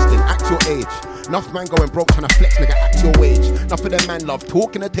disgusting, act your age. Enough man going broke trying to flex, nigga, act your wage. Enough of them man love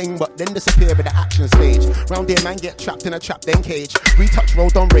talking a thing, but then disappear with the action stage. Round here man get trapped in a trap, then cage. Retouch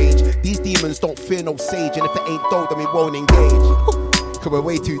road on rage. These demons don't fear no sage. And if it ain't dope, then we won't engage. Cause we're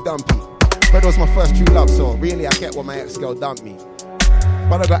way too dumpy. Bread was my first true love, so really I get what my ex-girl dumped me.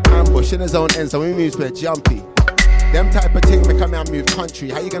 But I got ambush in his own ends, so we moves were jumpy. Them type of thing make a man move country.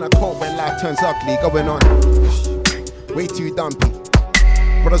 How you gonna cope when life turns ugly? Going on way too dumpy.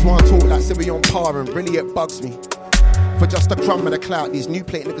 Brothers wanna talk like say we on par and really it bugs me. For just a crumb of the clout, these new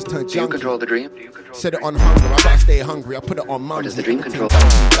plate niggas turn junky. Do you control the dream? Said it on hunger, I gotta stay hungry. I put it on mums. Does the dream control?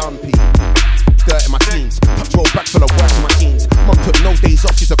 Dumpy. Dirt in my jeans, touch roll back full of work in my jeans. Mum took no days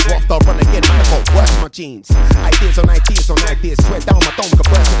off, she's a graft, I'll run again, man, I got work in my jeans. Ideas on ideas, sweat down my dome, can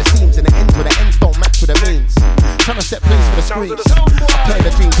burn to the seams. And the ends where the ends don't match with the means. Trying to set place for the screens, I turn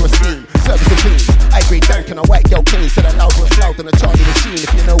the dream to a scheme. Service and cleans, I grade dank and a white girl clean. Said that loud was loud on a Charlie machine, if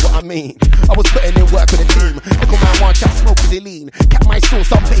you know what I mean. I was putting in work with a team. Little man want chat, smoke cause he lean. Cap my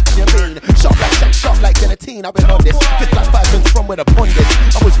sauce, I'm baking your bean. Sharp like Shank, sharp like gelatine. I've been on this, fit like 5 pence from where the pond is.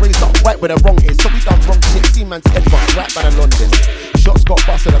 I was raised up white where the wrong is, so we done wrong shit. See man's head box right by the London. Shots got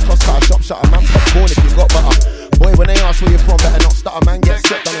busted across car shop shutter. Man popcorn if you got butter. Boy when they ask where you're from, better not stutter. Man get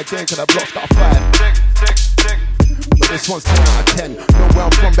set down again till the block's got a 5. But this one's 10 out of 10. Know where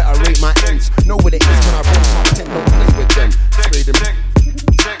I'm from, better rate my ends. Know what it is when I raise my pen. Don't play with them. Spray them.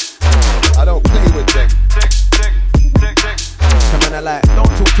 I don't play with them. Come on, I like,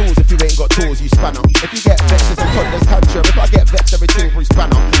 don't talk tools if you ain't got tools, you spanner. If you get vexed, it's a toddler's tantrum. If I get vexed, everything for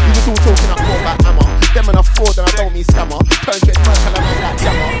spanner. You was all talking up more about hammer. Them and a fraud and I don't mean scammer. Turn dread man, tell a man like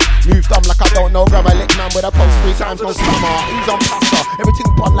jammer. Move dumb like I don't know, grab a lick man with a post 3 times, no slammer. Who's on pasta? Everything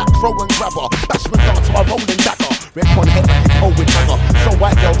bun like throw and grabber. Bashman dance to a rolling dagger. Red on head like it's old with hanger. So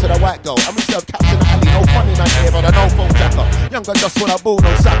white girl to the white girl. And we serve caps in the alley, no funny man here, but a no phone jacker. Younger just wanna ball,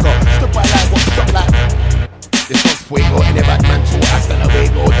 no sacker. Stood by like what shot like. This one's fuego, any bad man too. Hasta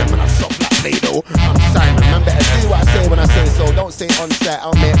luego, them when I soft like Play-Doh. I'm Simon, man better do what I say when I say so. Don't say on set,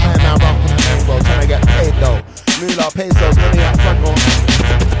 I'll make my man run from the main bro. Tryna get paid though. Moolah pesos, money up front row.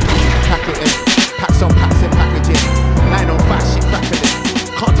 Pack it in, pack some packs in packaging. Line on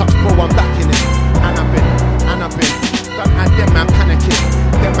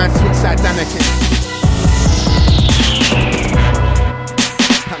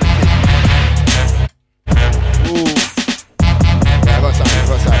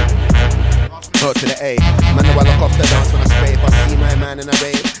to the A. Man, know I look off the dance when I spray. If I see my man in a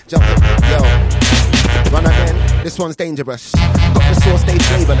rave, jump up, yo. Run again, this one's dangerous. Got the sauce, they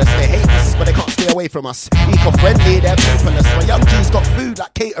flavorless. They hate us, but they can't stay away from us. Eco-friendly, they're paperless. My young G's got food like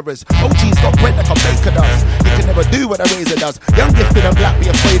caterers. OG's got bread like a baker does. You can never do what a razor does. Young gifted and black,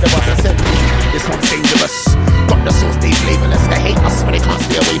 be afraid of us. I said, this one's dangerous. Got the sauce, they flavorless. They hate us, but they can't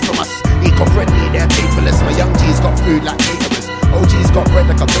stay away from us. Eco-friendly, they're paperless. My young G's got food like caterers. OG's got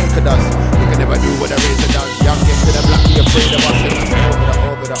bread like a baker does. You can never do what a razor does. Young gifted and black, be afraid of us.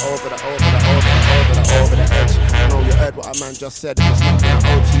 Over the edge. I know you heard what a man just said. It's not gonna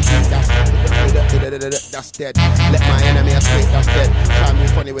OTV, that's dead. Let my enemy escape, that's dead. Try me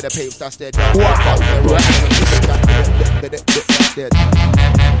funny with the papes, that's dead. That's dead. That's dead.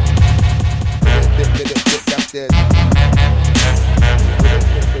 That's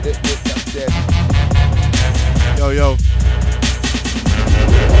dead. Yo.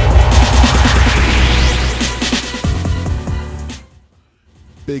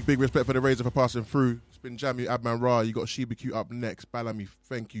 Big respect for the Razor for passing through. It's been Jamiu, Abmanrah. You got Sheba Q up next. Balami,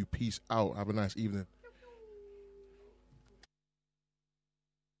 thank you. Peace out. Have a nice evening.